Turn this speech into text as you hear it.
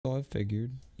So I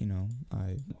figured, you know,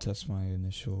 I test my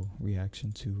initial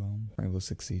reaction to Rainbow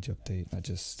Six Siege update. I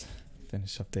just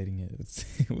finished updating it.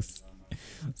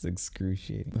 It's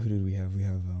excruciating. Who did we have? We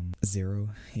have Zero.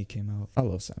 He came out. I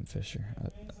love Sam Fisher.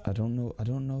 I don't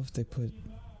know if they put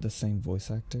the same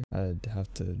voice actor. I'd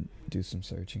have to do some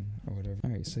searching or whatever.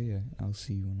 Alright, so yeah, I'll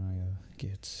see you when I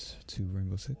get to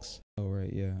Rainbow Six. Oh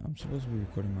right, yeah, I'm supposed to be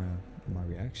recording my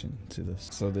reaction to this.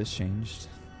 So this changed.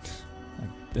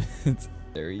 Like,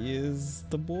 there he is,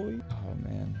 the boy. Oh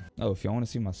man. Oh, if y'all want to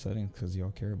see my settings, cause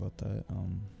y'all care about that,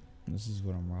 this is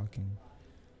what I'm rocking.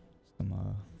 Some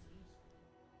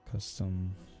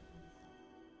custom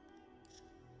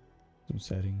some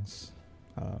settings.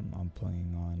 I'm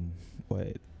playing on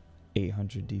what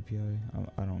 800 DPI.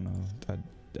 I don't know.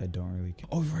 I don't really care.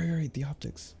 Oh right, the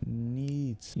optics.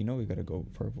 Neat. You know we gotta go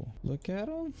purple. Look at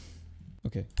him.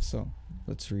 Okay, so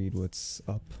let's read what's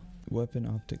up. Weapon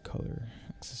optic color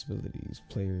accessibilities.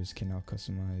 Players can now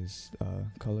customize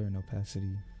color and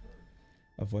opacity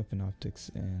of weapon optics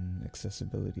and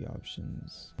accessibility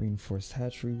options. Reinforced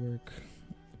hatch rework.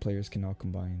 Players can now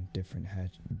combine different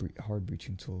hard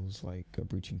breaching tools like a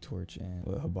breaching torch and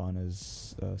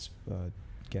Habana's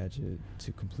gadget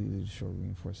to completely destroy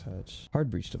reinforced hatch. Hard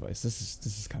breach device. This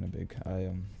is kind of big.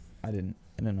 I didn't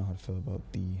know how to feel about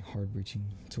the hard breaching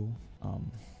tool.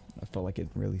 I felt like it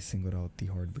really singled out the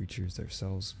hard breachers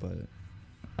themselves, but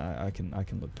I can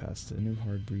look past it. A new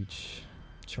hard breach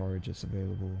charge is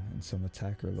available in some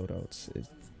attacker loadouts. It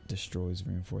destroys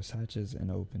reinforced hatches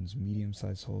and opens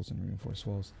medium-sized holes in reinforced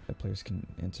walls that players can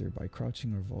enter by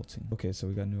crouching or vaulting. Okay, so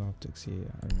we got new optics. Yeah,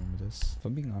 I remember this. If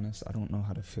I'm being honest, I don't know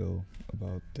how to feel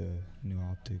about the new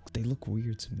optics. They look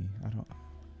weird to me.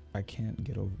 I can't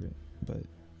get over it, but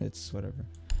it's whatever.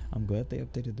 I'm glad they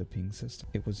updated the ping system.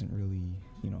 It wasn't really,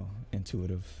 you know,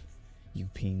 intuitive. You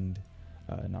pinged,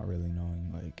 not really knowing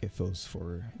like if it was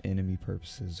for enemy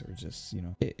purposes or just, you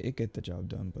know, it get the job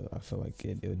done, but I feel like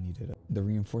it needed the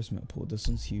reinforcement pool. This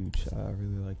one's huge. I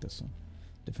really like this one.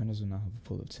 Defenders will now have a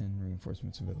pool of 10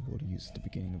 reinforcements available to use at the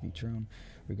beginning of each round,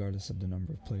 regardless of the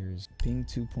number of players. Ping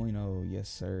 2.0, yes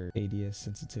sir. ADS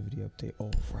sensitivity update. Oh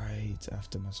right, I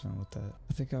have to mess around with that.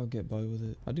 I think I'll get by with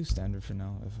it. I'll do standard for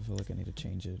now. If I feel like I need to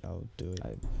change it, I'll do it.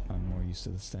 I'm more used to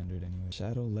the standard anyway.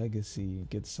 Shadow Legacy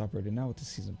gets operated now with the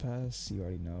season pass. You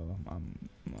already know I'm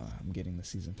getting the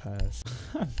season pass.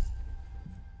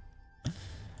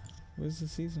 Where's the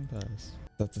season pass?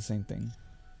 That's the same thing.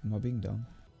 Am I being dumb?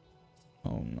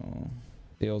 Oh no.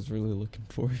 I was really looking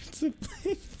forward to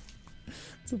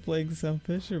playing Sam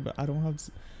Fisher, but I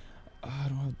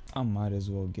might as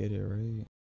well get it, right?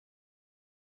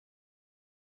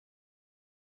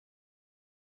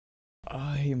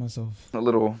 I hate myself. A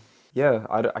little, yeah,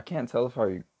 I can't tell if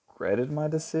I regretted my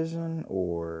decision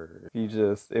or if you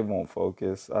just, it won't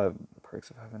focus. Perks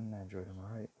of having an Android, am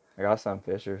I right? I got Sam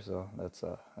Fisher, so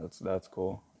that's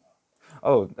cool.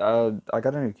 Oh, I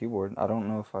got a new keyboard. I don't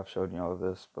know if I've showed you all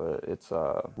this, but it's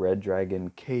a Red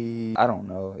Dragon K. I don't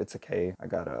know. It's a K. I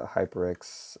got a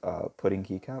HyperX pudding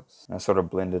keycaps. And I sort of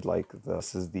blended like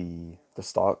this is the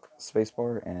stock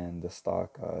spacebar and the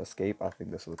stock escape. I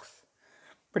think this looks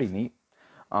pretty neat.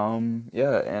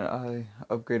 Yeah, and I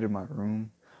upgraded my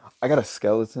room. I got a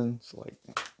skeleton, so like,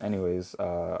 anyways,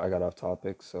 I got off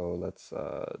topic, so let's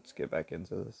get back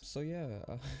into this. So yeah,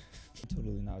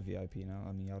 totally not VIP now.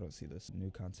 I mean, y'all don't see this.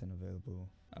 New content available.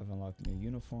 I've unlocked new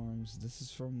uniforms. This is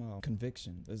from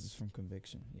Conviction. This is from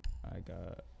Conviction. I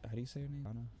got, how do you say her name?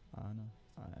 Anna.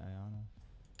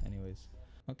 Anyways,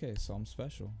 okay, so I'm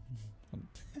special.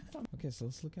 Okay, so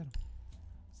let's look at him.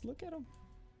 Let's look at him.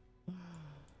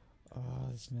 Oh,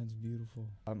 this man's beautiful.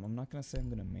 I'm not gonna say I'm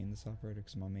gonna main this operator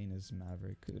because my main is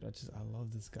Maverick. Dude, I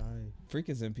love this guy. Freak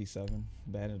is MP7.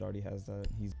 Bandit already has that.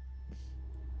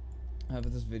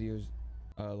 But this video is,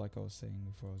 like I was saying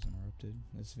before I was interrupted,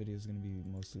 this video is gonna be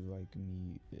mostly like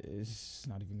me. It's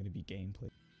not even gonna be gameplay.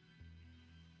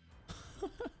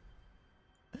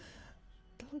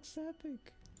 That looks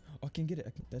epic. Oh, I can get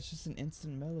it. That's just an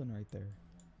instant melon right there.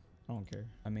 I don't care.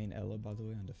 I main Ella, by the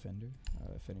way, on Defender.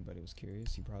 If anybody was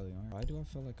curious, you probably aren't. Why do I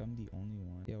feel like I'm the only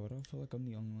one? Yeah, why do I feel like I'm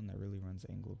the only one that really runs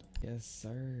angled? Yes,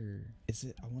 sir. Is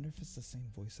it? I wonder if it's the same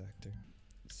voice actor.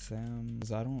 Sam.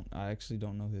 Cause I actually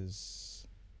don't know his.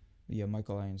 Yeah,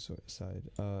 Michael Ironside.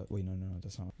 Wait, no,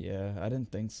 that's not. Yeah, I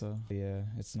didn't think so. Yeah,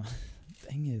 it's not.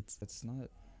 Dang it. It's not.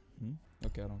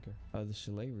 Okay, I don't care. The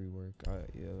Chalet rework.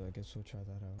 Yeah, I guess we'll try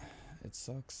that out. It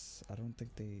sucks. I don't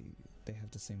think they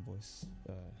have the same voice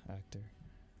actor.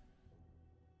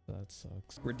 That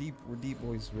sucks. We're deep,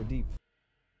 boys. We're deep.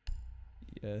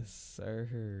 Yes,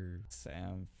 sir.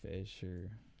 Sam Fisher.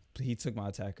 He took my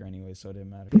attacker anyway, so it didn't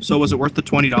matter. So was it worth the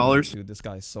 $20? Dude, this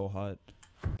guy's so hot.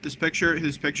 His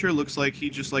picture looks like he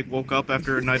just like woke up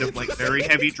after a night of like very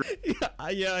heavy drinking.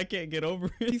 Yeah, I can't get over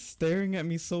it. He's staring at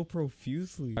me so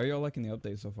profusely. How are y'all liking the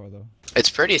update so far, though? It's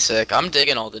pretty sick. I'm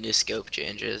digging all the new scope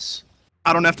changes.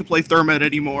 I don't have to play Thermite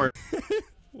anymore.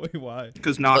 Wait, why?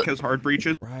 Because Knock has hard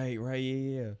breaches. Right,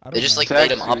 yeah. They just like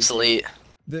made him obsolete.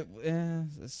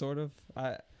 Sort of.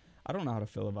 I don't know how to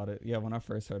feel about it. Yeah, when I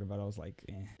first heard about it, I was like,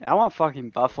 eh. I want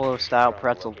fucking buffalo style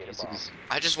pretzel pieces.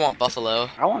 I just want Buffalo.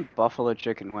 I want buffalo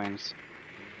chicken wings.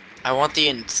 I want the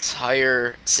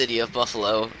entire city of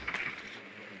Buffalo.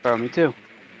 Bro, me too.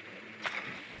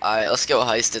 Alright, let's go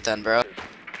heist it then, bro.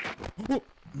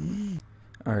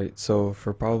 Alright, so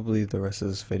for probably the rest of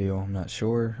this video, I'm not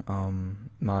sure.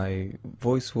 My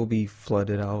voice will be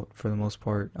flooded out for the most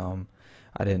part.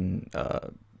 I didn't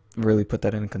really put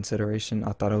that into consideration.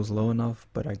 I thought it was low enough,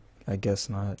 but I guess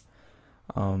not.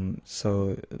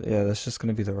 So yeah, that's just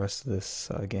gonna be the rest of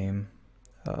this game.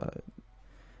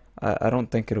 I don't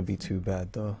think it'll be too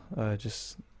bad though.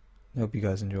 Just hope you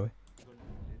guys enjoy.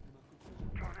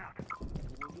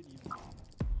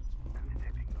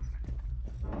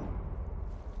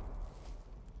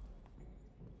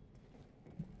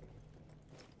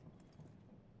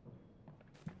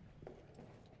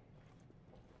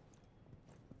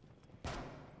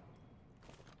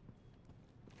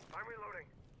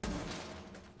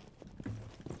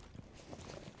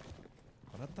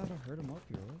 I thought I heard him up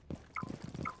here, right?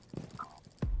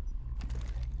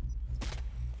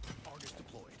 Target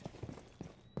deployed.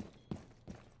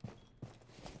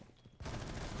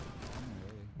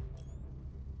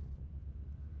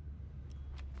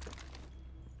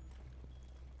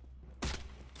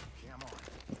 Cam on.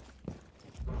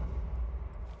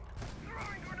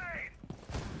 Throwing grenade.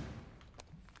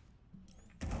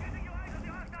 Getting your eyes on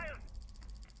the hostiles.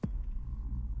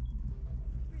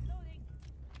 Reloading.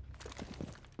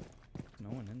 No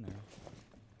one in there.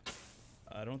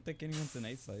 I don't think anyone's in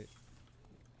A site.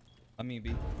 I mean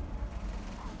B.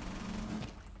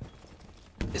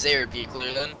 Is A or B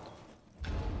clear then?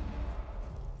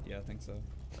 Yeah, I think so.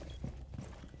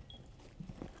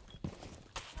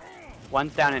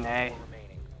 One's down in A.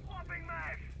 Swapping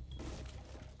mash.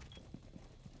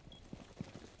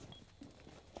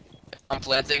 I'm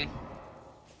planting.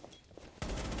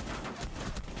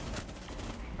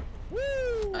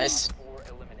 Woo! Nice.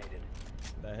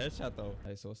 That headshot though.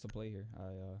 Hey, so what's the play here?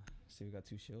 I see we got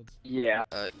 2 shields. Yeah.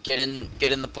 Get in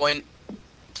the point.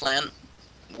 Plant.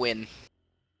 Win.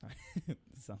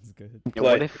 Sounds good. Yeah,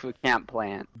 what if we can't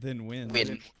plant? Then win.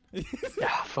 Win.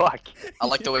 Ah, fuck. I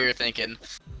like the way you're thinking.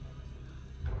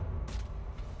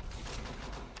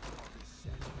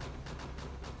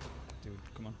 Dude,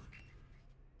 come on.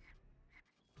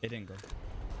 It didn't go.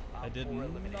 I did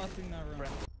nothing that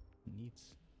round.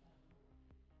 Neats.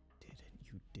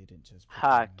 You didn't just.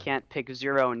 Ha, can't pick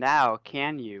 0 now,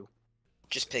 can you?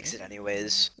 Just picks it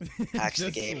anyways. Hacks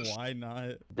the Just game. Why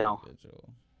not? No. Vigil.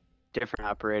 Different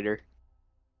operator.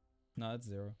 No, it's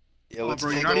 0. Yo, Oh, it's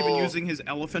bro, you're not even using his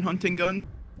elephant hunting gun?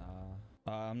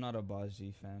 Nah. I'm not a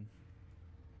Baji fan.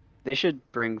 They should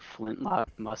bring flintlock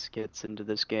muskets into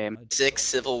this game. 6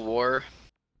 Civil War.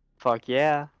 Fuck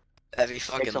yeah. That'd be Takes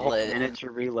fucking a whole lit. minute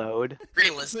to reload.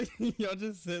 Realistic. Y'all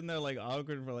just sitting there like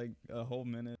awkward for like a whole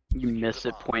minute. You miss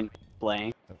it point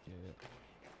blank. Okay,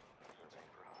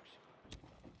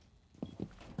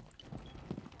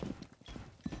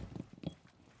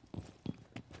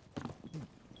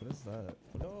 What is that?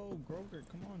 No, Grover,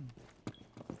 come on.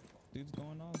 Dude's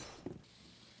going off.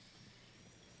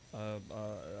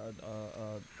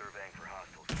 Surveying for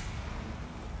hostiles.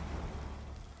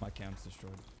 My cam's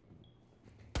destroyed.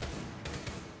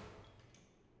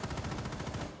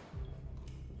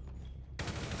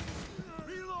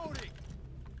 Reloading.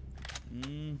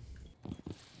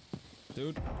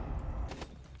 Dude.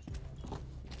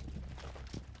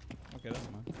 Okay, that's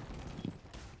mine.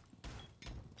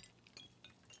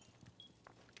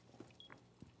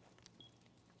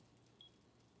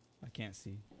 I can't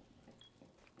see.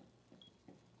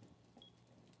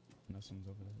 No, someone's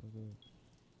over there. Look at it.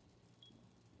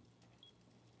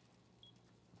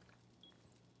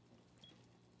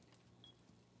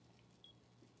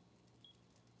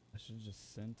 I should have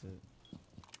just sent it.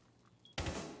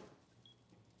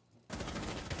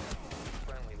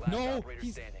 Friendly last No, operator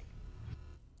he's- standing.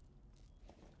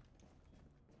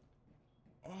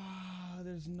 Ah,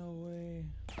 there's no way.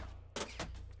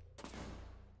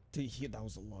 Dude, that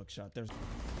was a luck shot. There's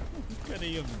what could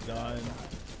he have done?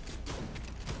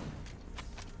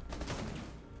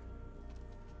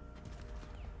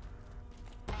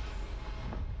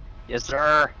 Yes,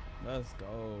 sir. Let's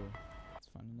go. It's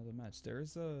fine. find another match.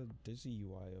 There's a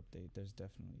UI update. There's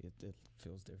definitely it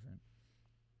feels different.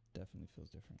 Definitely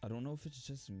feels different. I don't know if it's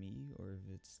just me or if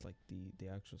it's like the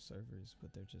actual servers,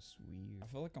 but they're just weird. I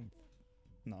feel like I'm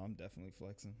definitely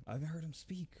flexing. I haven't heard him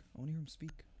speak. I want to hear him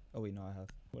speak. Oh wait, no, I have.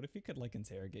 What if he could like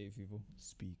interrogate people?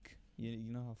 Speak. You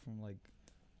know how from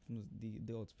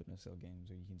the old Splinter Cell games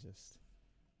where you can just,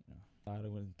 you know, I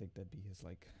wouldn't think that'd be his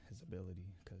ability,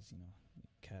 because you know,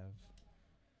 Cav.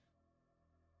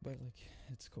 But like,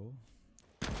 it's cool.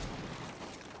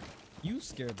 You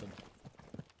scared them.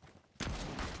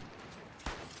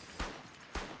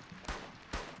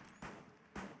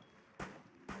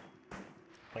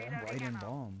 Right in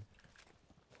bomb.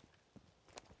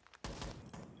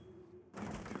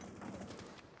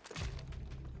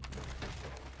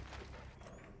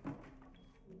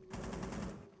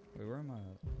 Wait, where am I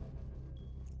at?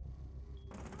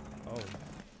 Oh.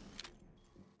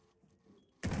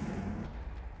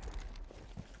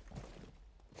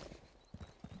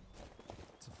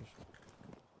 It's official.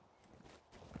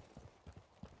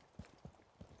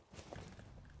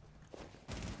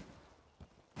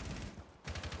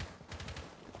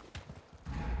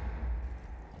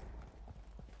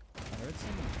 I heard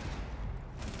someone.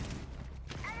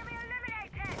 Enemy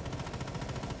eliminated!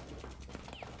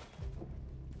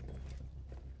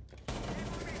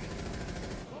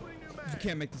 You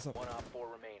can't make this up. 1 op 4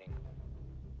 remaining.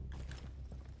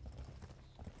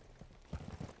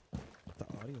 The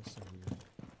audio's so weird.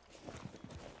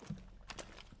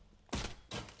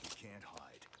 Can't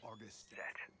hide. Argus set.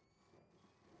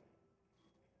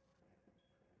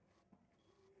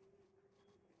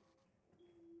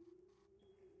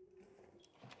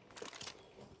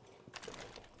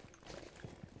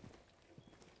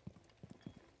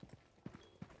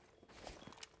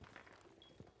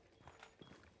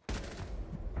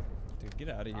 Dude, get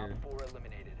out of here. Op 4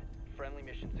 eliminated. Friendly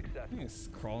mission successful. He's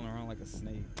crawling around like a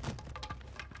snake.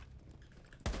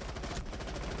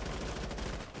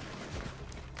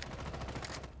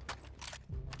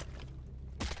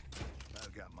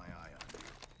 I've got my eye on you.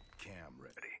 Cam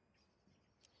ready.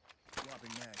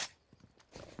 Swapping mag.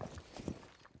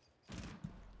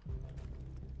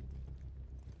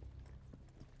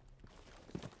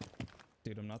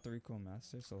 Dude, I'm not the recoil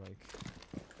master, so like,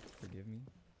 forgive me.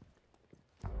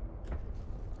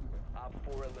 Op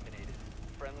 4 eliminated.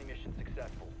 Friendly mission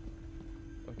successful.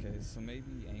 Okay, so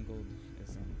maybe angled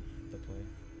isn't the play.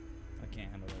 I can't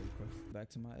handle that recoil. Back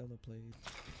to my Ella play.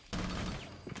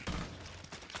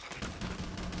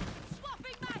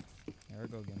 Swapping mags! There I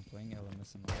go again, playing Ella,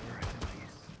 missing all the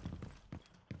chances.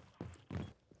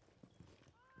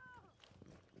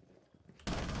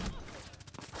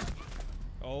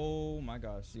 Oh my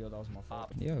gosh, yo, that was my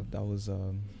fault. Yeah, that was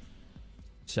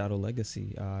Shadow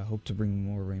Legacy. I hope to bring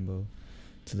more Rainbow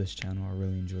to this channel. I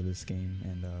really enjoy this game,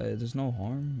 and there's no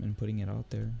harm in putting it out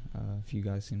there. If you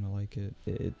guys seem to like it,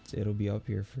 it'll be up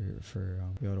here for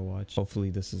y'all to watch. Hopefully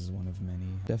this is one of many.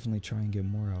 Definitely try and get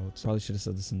more out. Probably should have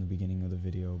said this in the beginning of the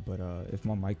video, but if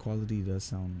my mic quality does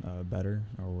sound better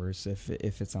or worse, if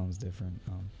it sounds different,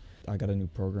 I got a new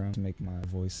program to make my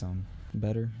voice sound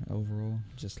better overall,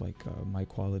 just like mic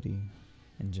quality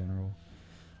in general.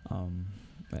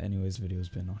 But anyways, video's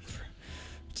been on for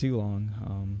too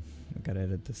long. I gotta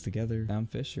edit this together. Sam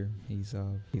Fisher, he's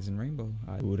in Rainbow.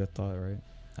 Who would have thought, right?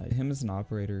 Him as an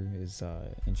operator is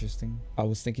interesting. I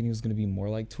was thinking he was gonna be more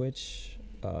like Twitch,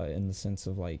 in the sense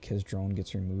of like his drone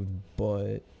gets removed,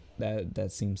 but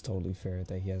that seems totally fair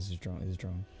that he has his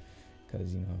drone,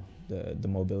 because you know the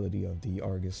mobility of the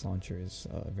Argus launcher is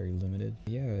very limited.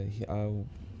 Yeah,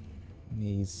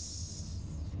 he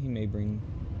may bring.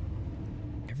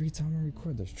 Every time I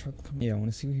record, there's truck coming. Yeah, I want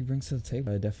to see what he brings to the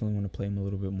table. I definitely want to play him a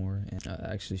little bit more and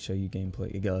actually show you gameplay,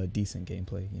 decent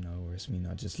gameplay, you know, where it's me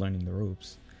not just learning the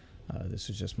ropes. This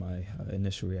was just my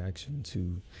initial reaction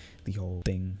to the whole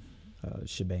thing,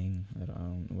 shebang. I don't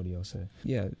know, what do y'all say?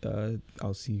 Yeah,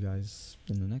 I'll see you guys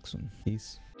in the next one.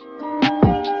 Peace.